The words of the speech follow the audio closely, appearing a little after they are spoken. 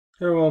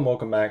Hey everyone,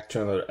 welcome back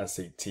to another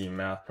SAT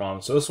math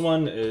problem. So this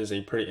one is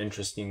a pretty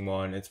interesting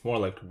one. It's more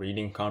like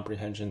reading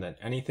comprehension than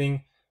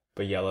anything,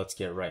 but yeah, let's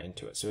get right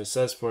into it. So it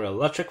says for an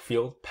electric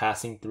field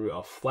passing through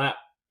a flat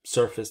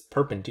surface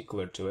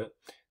perpendicular to it,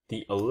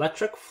 the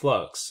electric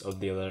flux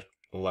of the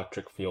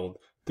electric field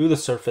through the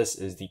surface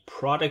is the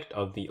product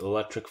of the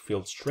electric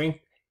field strength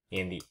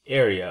and the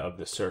area of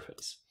the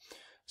surface.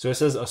 So it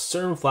says a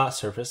certain flat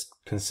surface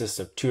consists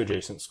of two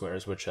adjacent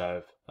squares, which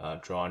I've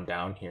drawn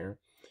down here.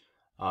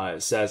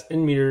 It says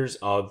in meters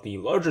of the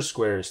larger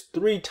square is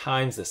 3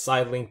 times the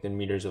side length in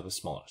meters of the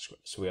smaller square.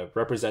 So we have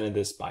represented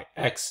this by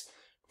x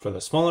for the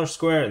smaller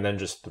square and then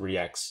just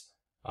 3x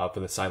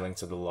for the side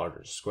lengths of the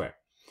larger square.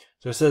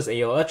 So it says an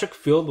electric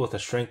field with a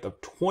strength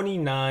of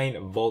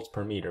 29 volts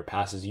per meter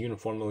passes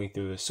uniformly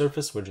through the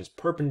surface which is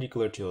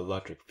perpendicular to the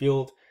electric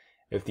field.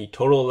 If the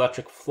total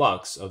electric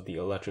flux of the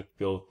electric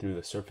field through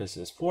the surface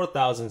is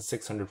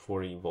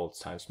 4,640 volts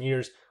times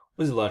meters,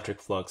 what is the electric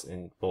flux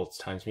in volts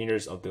times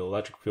meters of the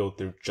electric field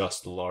through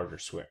just the larger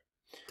square?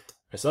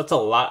 Right, so that's a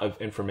lot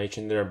of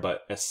information there,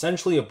 but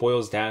essentially it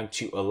boils down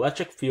to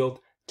electric field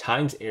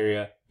times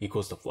area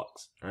equals the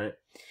flux, all right?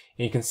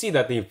 And you can see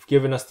that they've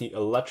given us the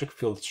electric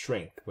field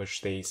strength,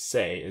 which they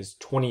say is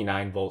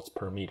 29 volts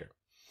per meter.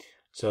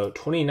 So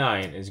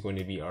 29 is going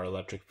to be our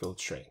electric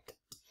field strength.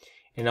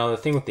 And now the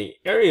thing with the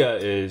area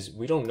is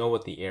we don't know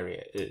what the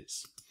area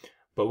is.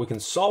 But we can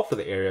solve for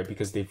the area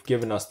because they've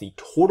given us the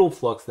total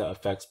flux that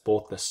affects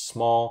both the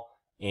small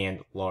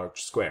and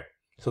large square.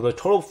 So the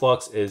total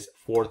flux is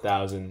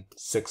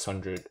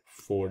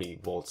 4,640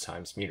 volts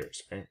times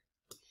meters, right?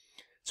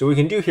 So what we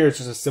can do here is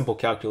just a simple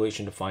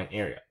calculation to find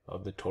area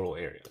of the total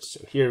area.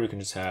 So here we can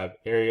just have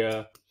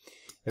area,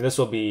 and this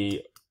will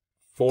be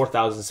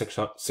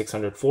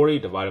 4,640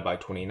 divided by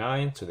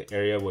 29. So the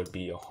area would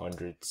be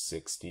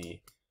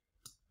 160,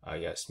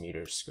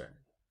 meters squared,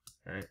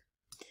 all right?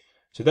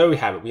 So there we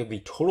have it. We have the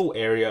total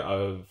area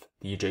of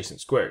the adjacent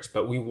squares,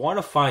 but we want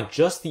to find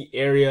just the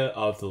area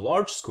of the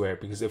large square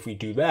because if we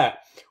do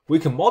that, we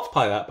can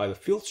multiply that by the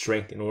field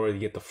strength in order to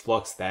get the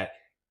flux that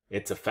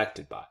it's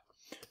affected by.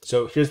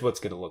 So here's what's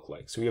going to look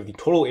like. So we have the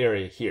total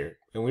area here,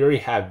 and we already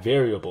have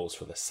variables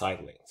for the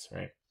side lengths,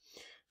 right?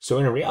 So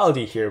in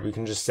reality here, we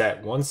can just set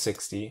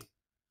 160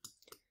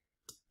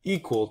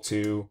 equal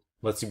to,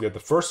 let's see, we have the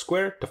first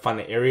square. To find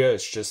the area,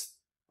 it's just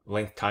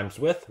length times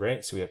width,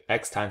 right? So we have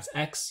x times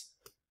x.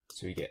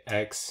 So we get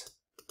x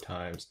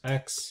times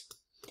x,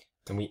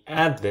 and we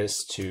add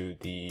this to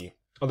the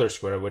other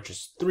square, which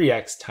is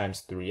 3x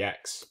times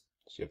 3x.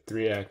 So you have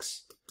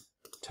 3x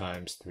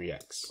times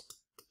 3x.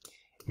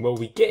 And what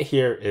we get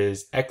here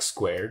is x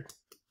squared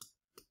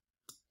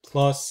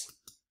plus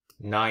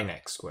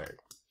 9x squared.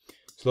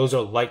 So those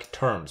are like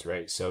terms,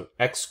 right? So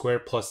x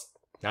squared plus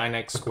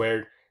 9x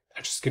squared,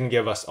 that's just going to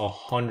give us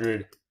that's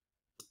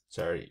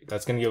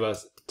going to give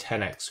us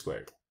 10x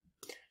squared.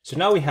 So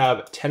now we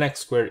have 10x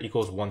squared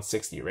equals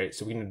 160, right?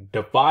 So we can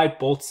divide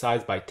both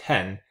sides by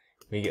 10.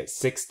 We get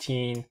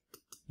 16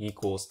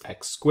 equals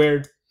x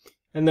squared.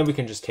 And then we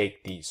can just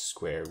take the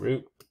square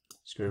root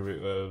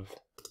of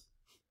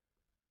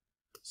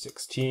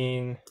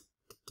 16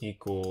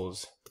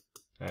 equals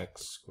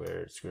x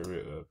squared, square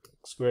root of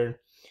x squared.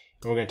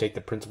 And we're going to take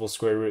the principal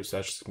square root, so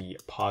that's just going to be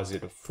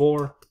positive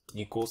 4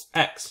 equals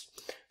x.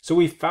 So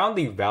we found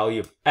the value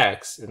of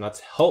x, and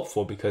that's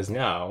helpful because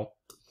now,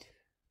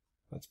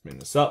 let's bring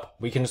this up.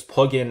 We can just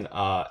plug in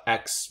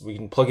x. We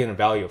can plug in a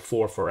value of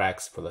 4 for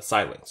x for the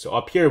side length. So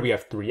up here we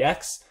have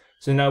 3x.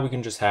 So now we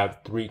can just have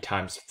 3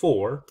 times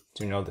 4.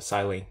 So we know the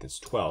side length is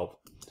 12.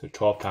 So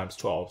 12 times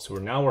 12. So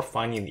we're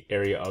finding the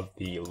area of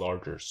the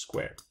larger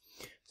square.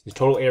 So the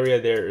total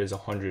area there is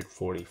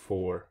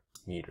 144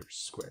 meters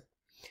squared.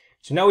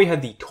 So now we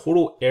have the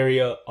total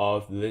area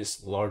of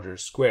this larger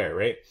square,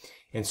 right?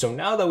 And so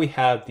now that we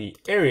have the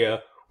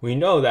area, we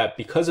know that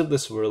because of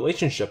this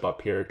relationship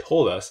up here, it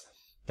told us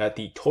that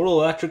the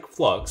total electric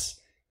flux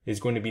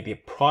is going to be the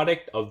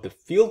product of the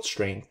field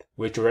strength,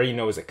 which we already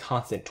know is a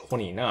constant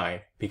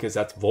 29 because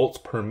that's volts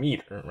per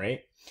meter,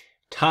 right?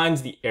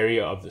 Times the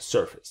area of the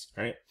surface,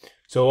 right?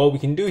 So what we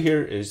can do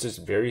here is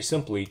just very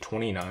simply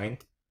 29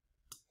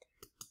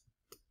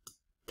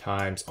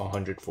 times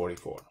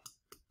 144.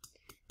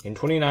 And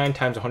 29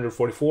 times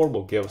 144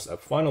 will give us a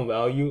final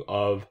value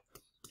of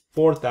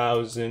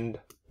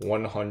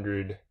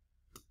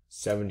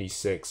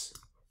 4,176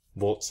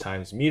 volts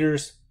times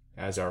meters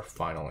as our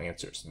final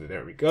answer. So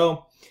there we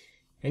go.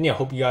 And yeah,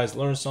 hope you guys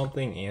learned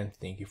something, and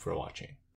thank you for watching.